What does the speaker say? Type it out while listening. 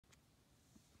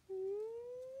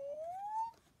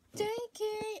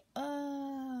Dinky,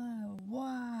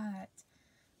 what?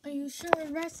 Are you sure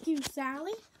to rescue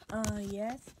Sally?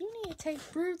 Yes. You need to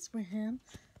take Brutes with him.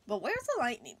 But where's the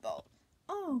lightning bolt?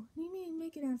 Oh, you need to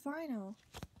make it a final.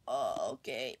 Oh,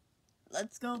 okay.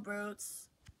 Let's go, Brutes.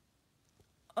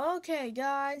 Okay,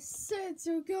 guys, since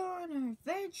we're going on an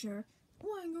adventure,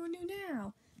 what am I going to do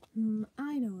now?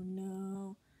 I don't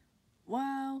know.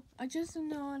 Well, I just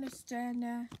don't understand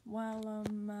that. Well,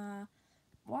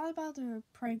 what about the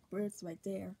prank birds right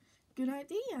there? Good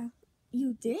idea.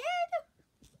 You did?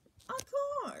 Of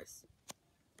course.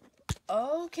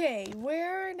 Okay,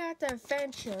 we're at the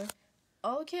adventure.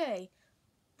 Okay,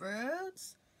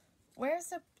 birds, where's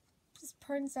the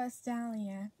Princess Sally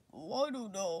at? I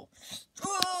don't know.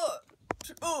 Koopa,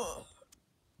 Koopa,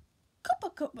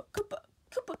 Koopa,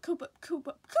 Koopa, Koopa, Koopa,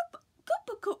 Koopa,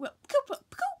 Koopa, Koopa, Koopa,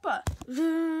 Koopa.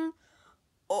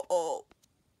 Uh-oh.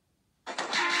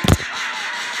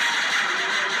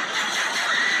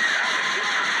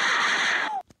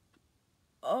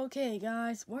 Okay,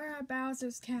 guys, we're at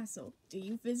Bowser's castle. Do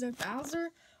you visit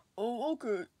Bowser? Oh,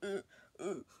 okay.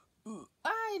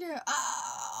 I do.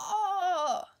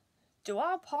 Do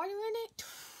I party in it?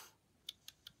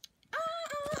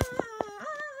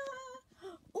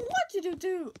 What did you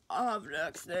do? I'm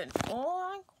next then. Oh,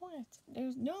 I quit.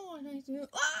 There's no one I do.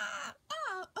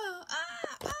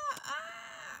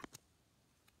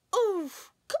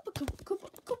 Oof. Koopa, Koopa, Koopa,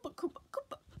 Koopa, Koopa,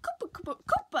 Koopa, Koopa, Koopa,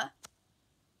 Koopa.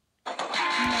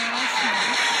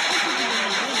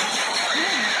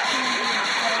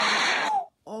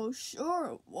 Oh,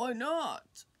 sure. Why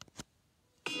not?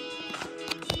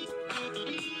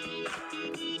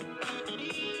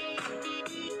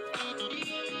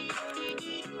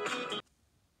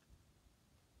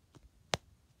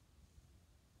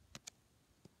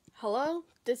 Hello?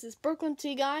 This is Brooklyn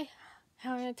Tea Guy.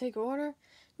 How can I take your order?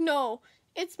 No,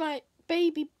 it's my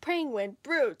baby penguin,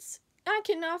 Brutes. I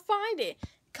cannot find it.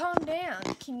 Calm down.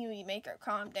 Can you make her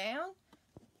calm down?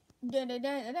 Ow!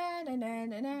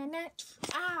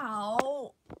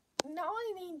 No,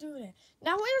 I didn't do that.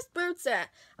 Now where's Brutes at?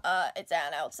 It's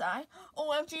out outside.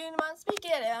 OMG, you must be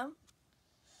get him.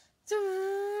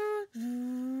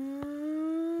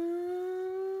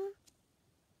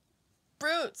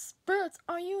 Brutes,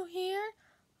 are you here?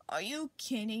 Are you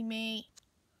kidding me?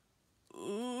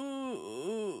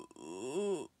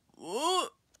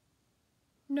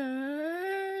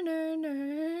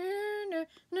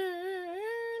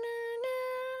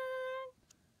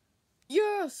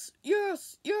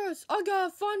 Yes, I got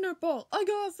a thunderbolt. I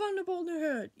got a thunderbolt in the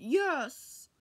head. Yes.